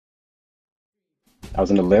I was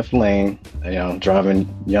in the left lane, driving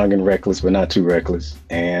young and reckless, but not too reckless.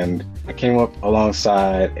 And I came up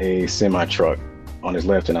alongside a semi truck on his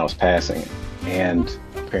left, and I was passing it. And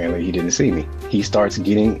apparently, he didn't see me. He starts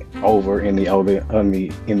getting over in the only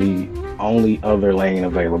other lane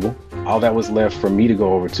available. All that was left for me to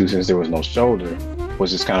go over to, since there was no shoulder,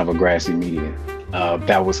 was just kind of a grassy median.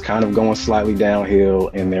 That was kind of going slightly downhill,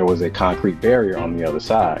 and there was a concrete barrier on the other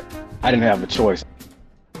side. I didn't have a choice.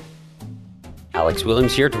 Alex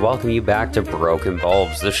Williams here to welcome you back to Broken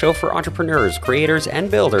Bulbs, the show for entrepreneurs, creators, and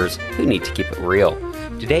builders who need to keep it real.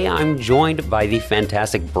 Today I'm joined by the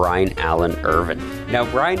fantastic Brian Allen Irvin. Now,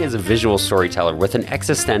 Brian is a visual storyteller with an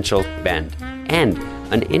existential bent and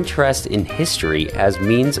an interest in history as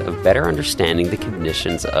means of better understanding the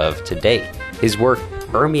conditions of today. His work,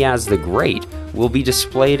 Hermias the Great, will be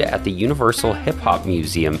displayed at the Universal Hip Hop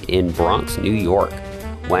Museum in Bronx, New York,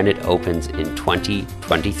 when it opens in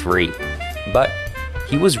 2023. But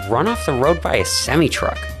he was run off the road by a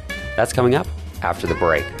semi-truck. That's coming up after the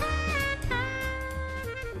break.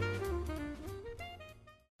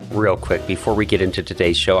 Real quick, before we get into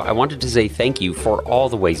today's show, I wanted to say thank you for all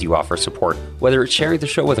the ways you offer support. Whether it's sharing the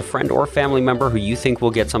show with a friend or family member who you think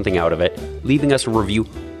will get something out of it, leaving us a review,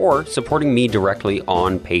 or supporting me directly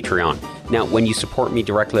on Patreon. Now, when you support me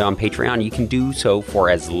directly on Patreon, you can do so for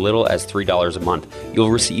as little as $3 a month. You'll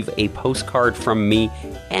receive a postcard from me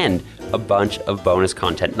and a bunch of bonus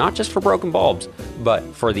content, not just for Broken Bulbs, but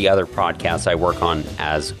for the other podcasts I work on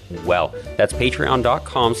as well. That's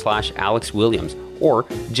patreon.com/Alex Williams, or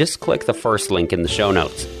just click the first link in the show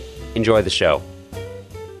notes. Enjoy the show.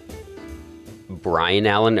 Brian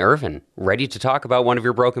Allen Irvin, ready to talk about one of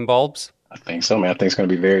your broken bulbs? I think so, man. I think it's going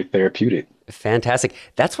to be very therapeutic. Fantastic.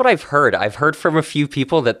 That's what I've heard. I've heard from a few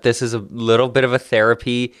people that this is a little bit of a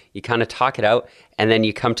therapy. You kind of talk it out, and then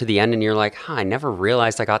you come to the end and you're like, I never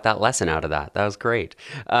realized I got that lesson out of that. That was great.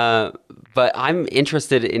 But I'm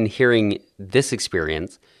interested in hearing this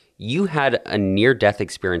experience. You had a near-death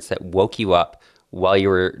experience that woke you up while you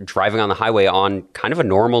were driving on the highway on kind of a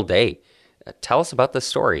normal day. Tell us about this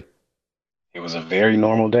story. It was a very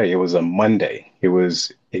normal day. It was a Monday. It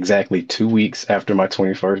was exactly 2 weeks after my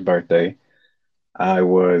 21st birthday. I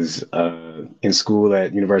was in school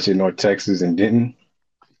at University of North Texas in Denton,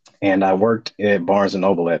 and I worked at Barnes& and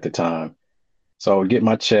Noble at the time. So I would get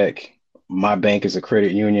my check. My bank is a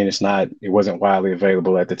credit union. It wasn't widely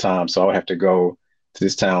available at the time. So I would have to go to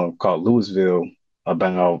this town called Louisville,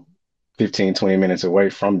 about 15, 20 minutes away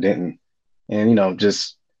from Denton. And,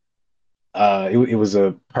 it was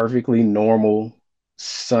a perfectly normal,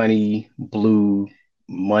 sunny, blue,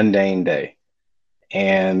 mundane day.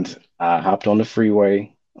 And I hopped on the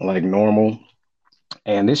freeway like normal.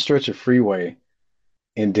 And this stretch of freeway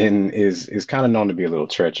in Denton is kind of known to be a little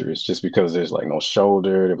treacherous just because there's like no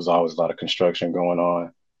shoulder. There was always a lot of construction going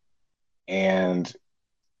on. And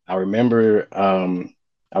I remember I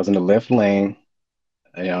was in the left lane,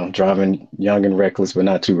 driving young and reckless, but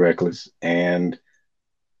not too reckless. And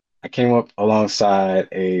I came up alongside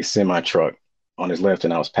a semi truck on his left,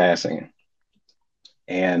 and I was passing.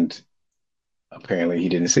 And apparently, he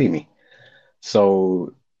didn't see me.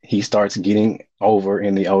 So he starts getting over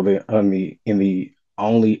in the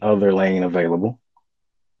only other lane available.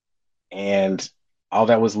 And all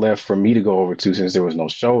that was left for me to go over to, since there was no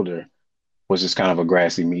shoulder, was just kind of a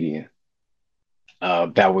grassy median.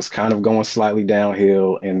 That was kind of going slightly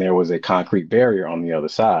downhill, and there was a concrete barrier on the other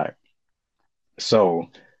side. So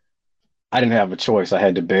I didn't have a choice. I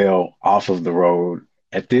had to bail off of the road.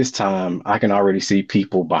 At this time, I can already see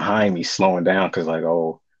people behind me slowing down because, like,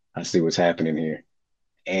 oh, I see what's happening here.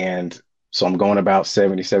 And so I'm going about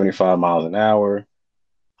 70, 75 miles an hour.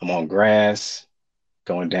 I'm on grass,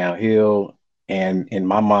 going downhill. And in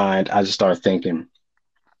my mind, I just started thinking,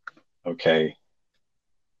 okay,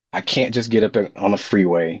 I can't just get up on the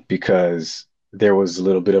freeway because there was a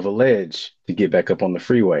little bit of a ledge to get back up on the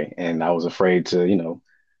freeway. And I was afraid to,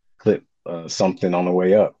 clip something on the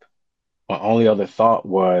way up. My only other thought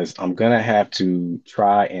was I'm going to have to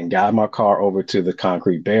try and guide my car over to the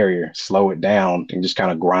concrete barrier, slow it down, and just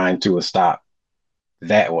kind of grind to a stop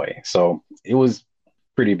that way. So it was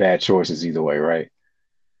pretty bad choices either way, right?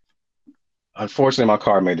 Unfortunately, my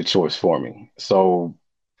car made the choice for me. So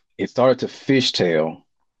it started to fishtail,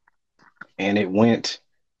 and it went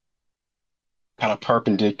kind of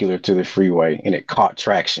perpendicular to the freeway, and it caught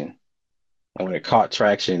traction. And when it caught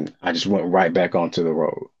traction, I just went right back onto the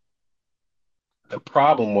road. The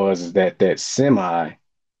problem was is that semi,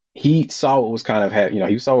 he saw what was kind of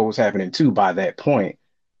he saw what was happening too by that point,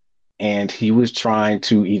 and he was trying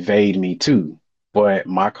to evade me too. But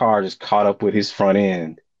my car just caught up with his front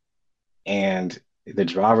end, and the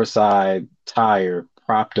driver's side tire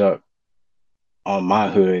propped up on my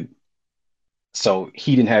hood, so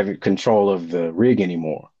he didn't have control of the rig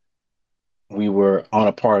anymore. We were on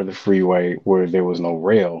a part of the freeway where there was no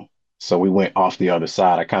rail, so we went off the other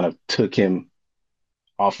side. I kind of took him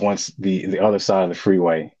off once the other side of the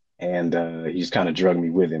freeway, and he just kind of drugged me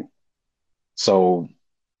with him. So,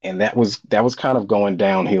 and that was kind of going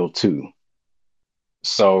downhill too.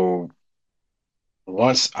 So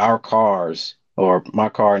once our cars, or my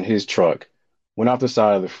car and his truck, went off the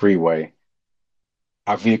side of the freeway,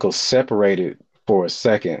 our vehicles separated for a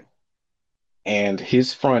second, and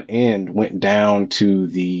his front end went down to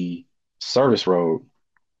the service road,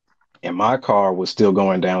 and my car was still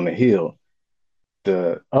going down the hill.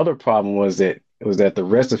 The other problem was that the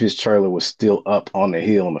rest of his trailer was still up on the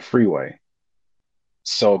hill on the freeway.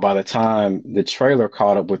 So by the time the trailer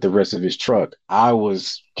caught up with the rest of his truck, I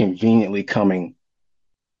was conveniently coming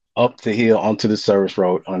up the hill onto the service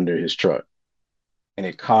road under his truck. And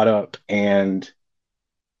it caught up. And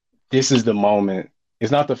this is the moment.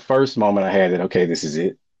 It's not the first moment I had that, okay, this is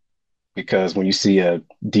it. Because when you see a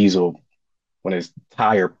diesel, when his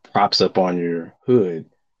tire props up on your hood,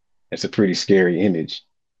 it's a pretty scary image.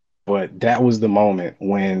 But that was the moment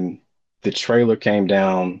when the trailer came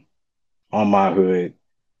down on my hood.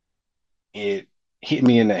 It hit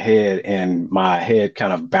me in the head, and my head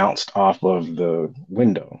kind of bounced off of the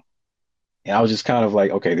window. And I was just kind of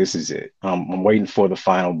like, okay, this is it. I'm waiting for the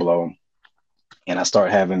final blow. And I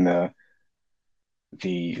start having the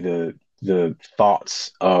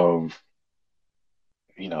thoughts of,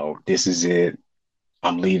 this is it.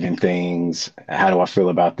 I'm leaving things. How do I feel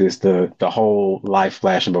about this? The whole life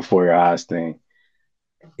flashing before your eyes thing.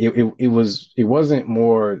 It wasn't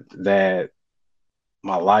more that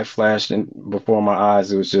my life flashed before my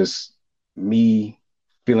eyes. It was just me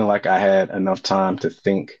feeling like I had enough time to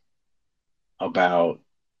think about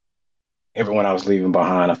everyone I was leaving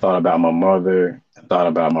behind. I thought about my mother. I thought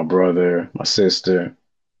about my brother, my sister,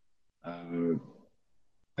 uh,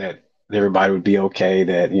 that everybody would be okay,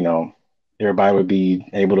 that, everybody would be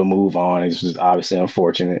able to move on. It's just obviously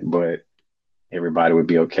unfortunate, but everybody would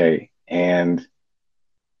be okay. And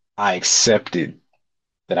I accepted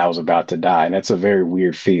that I was about to die. And that's a very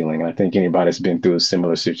weird feeling. I think anybody that's been through a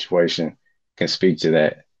similar situation can speak to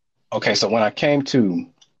that. Okay, so when I came to,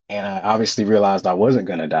 and I obviously realized I wasn't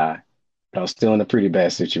going to die, but I was still in a pretty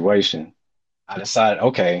bad situation, I decided,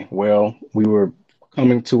 okay, well, we were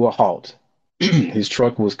coming to a halt. His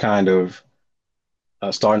truck was kind of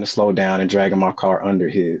starting to slow down and dragging my car under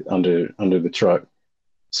the truck.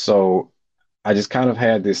 So I just kind of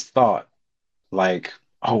had this thought, like,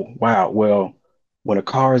 oh wow, well, when a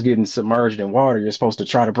car is getting submerged in water, you're supposed to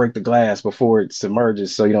try to break the glass before it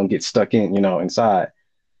submerges so you don't get stuck inside.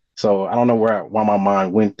 So I don't know why my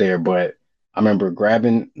mind went there, but I remember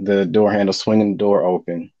grabbing the door handle, swinging the door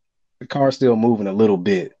open. The car's still moving a little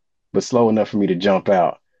bit, but slow enough for me to jump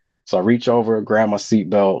out. So I reach over, grab my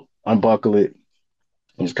seatbelt, unbuckle it,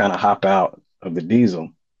 and just kind of hop out of the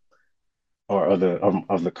diesel, or of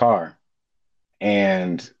the car.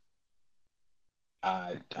 And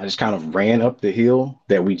I just kind of ran up the hill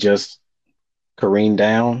that we just careened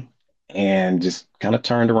down, and just kind of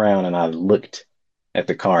turned around, and I looked at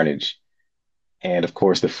the carnage. And of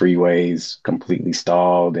course, the freeway's completely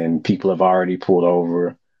stalled, and people have already pulled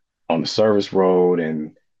over on the service road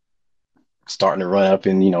and starting to run up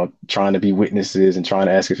and, trying to be witnesses and trying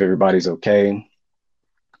to ask if everybody's okay.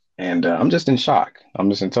 And I'm just in shock. I'm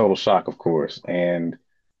just in total shock, of course. And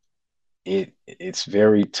it's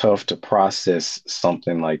very tough to process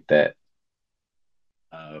something like that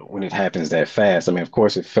when it happens that fast. I mean, of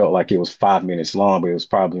course, it felt like it was 5 minutes long, but it was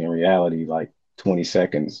probably in reality like 20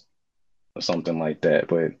 seconds or something like that.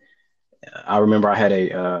 But I remember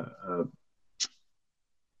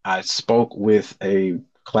I spoke with a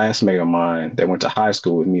classmate of mine that went to high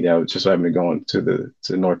school with me that was just happened to going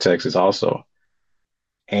to North Texas also.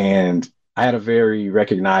 And I had a very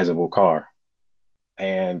recognizable car,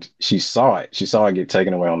 and she saw it. She saw it get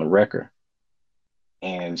taken away on the wrecker.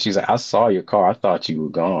 And she's like, I saw your car. I thought you were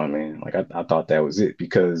gone, man. Like, I thought that was it,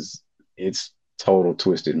 because it's total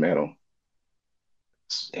twisted metal.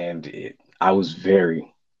 And I was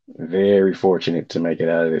very, very fortunate to make it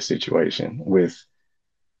out of this situation with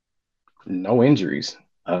no injuries,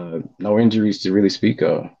 no injuries to really speak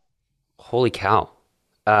of. Holy cow.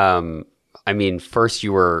 Um, I mean, first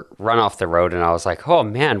you were run off the road, and I was like, oh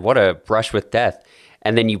man, what a brush with death.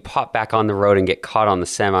 And then you pop back on the road and get caught on the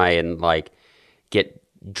semi and like get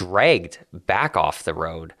dragged back off the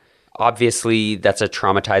road. Obviously, that's a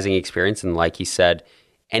traumatizing experience. And like you said,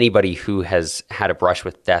 anybody who has had a brush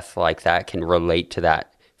with death like that can relate to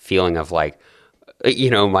that feeling of like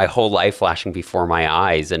my whole life flashing before my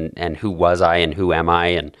eyes, and who was I and who am I?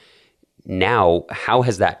 And now, how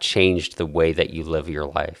has that changed the way that you live your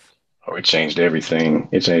life? Oh, it changed everything.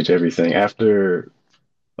 It changed everything. After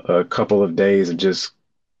a couple of days of just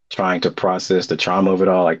trying to process the trauma of it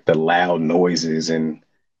all, like the loud noises and,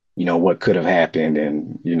 what could have happened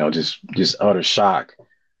and, just utter shock.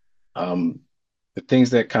 Um, the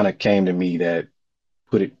things that kind of came to me that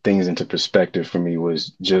things into perspective for me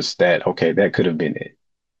was just that, okay, that could have been it.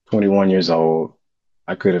 21 years old,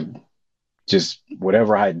 I could have just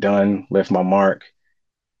whatever I had done left my mark.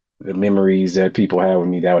 The memories that people have with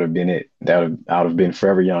me, that would have been it. I would have been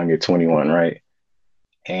forever young at 21, right?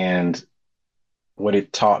 And what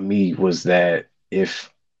it taught me was that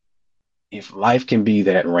if life can be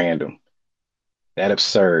that random, that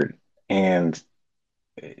absurd, and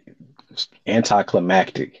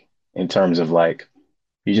anticlimactic in terms of like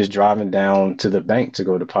you're just driving down to the bank to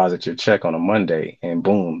go deposit your check on a Monday, and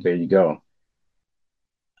boom, there you go.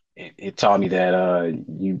 It taught me that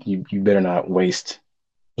you better not waste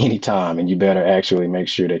any time, and you better actually make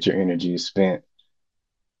sure that your energy is spent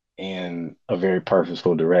in a very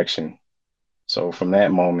purposeful direction. So from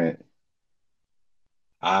that moment,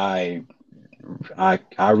 I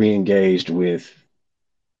I re-engaged with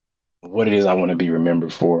what it is I want to be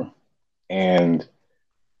remembered for, and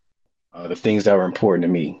the things that were important to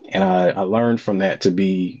me. And I learned from that to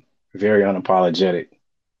be very unapologetic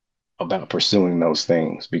about pursuing those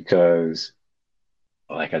things because,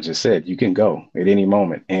 like I just said, you can go at any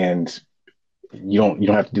moment, and you don't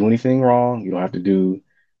have to do anything wrong. You have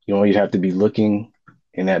to be looking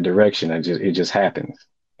in that direction. It just happens,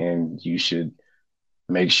 and you should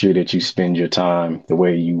make sure that you spend your time the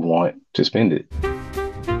way you want to spend it.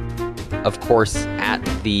 Of course, at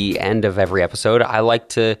the end of every episode, I like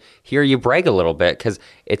to hear you brag a little bit because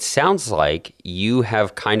it sounds like you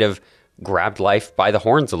have kind of grabbed life by the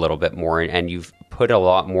horns a little bit more, and you've put a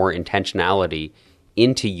lot more intentionality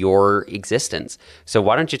into your existence. So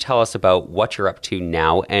why don't you tell us about what you're up to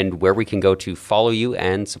now and where we can go to follow you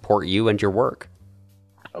and support you and your work?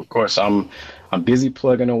 Of course, I'm busy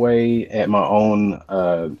plugging away at my own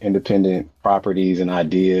independent properties and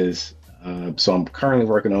ideas. So I'm currently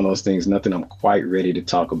working on those things. Nothing I'm quite ready to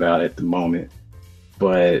talk about at the moment.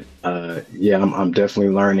 But yeah, I'm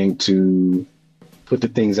definitely learning to put the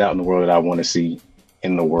things out in the world that I want to see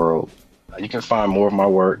in the world. You can find more of my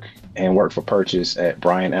work and work for purchase at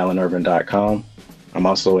brianallenervin.com. I'm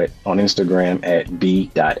also on Instagram at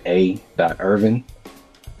b.a.irvin.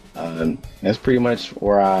 That's pretty much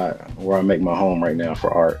where I make my home right now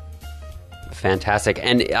for art. Fantastic.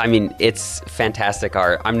 And I mean, it's fantastic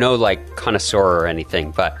art. I'm no like connoisseur or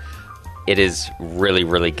anything, but it is really,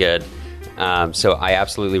 really good. So I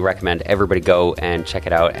absolutely recommend everybody go and check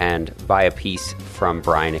it out and buy a piece from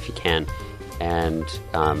Brian if you can. And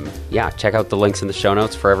yeah, check out the links in the show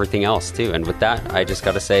notes for everything else too. And with that, I just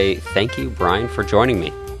got to say thank you, Brian, for joining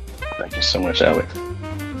me. Thank you so much, Alex.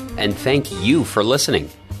 And thank you for listening.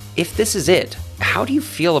 If this is it, how do you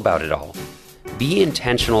feel about it all? Be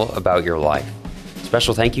intentional about your life.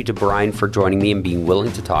 Special thank you to Brian for joining me and being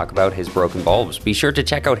willing to talk about his broken bulbs. Be sure to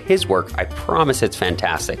check out his work. I promise it's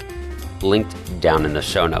fantastic. Linked down in the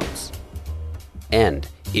show notes. And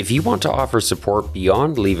if you want to offer support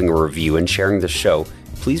beyond leaving a review and sharing the show,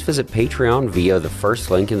 please visit Patreon via the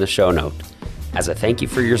first link in the show note. As a thank you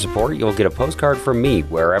for your support, you'll get a postcard from me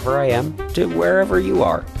wherever I am to wherever you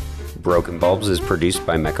are. Broken Bulbs is produced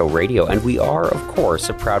by Mecco Radio, and we are, of course,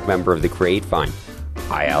 a proud member of the Create Vine.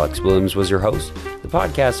 I, Alex Williams, was your host. The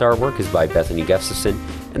podcast artwork is by Bethany Gustafson,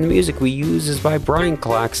 and the music we use is by Brian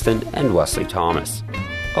Claxton and Wesley Thomas.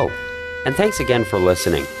 Oh, and thanks again for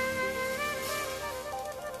listening.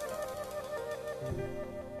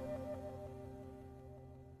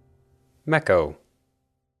 Mecco.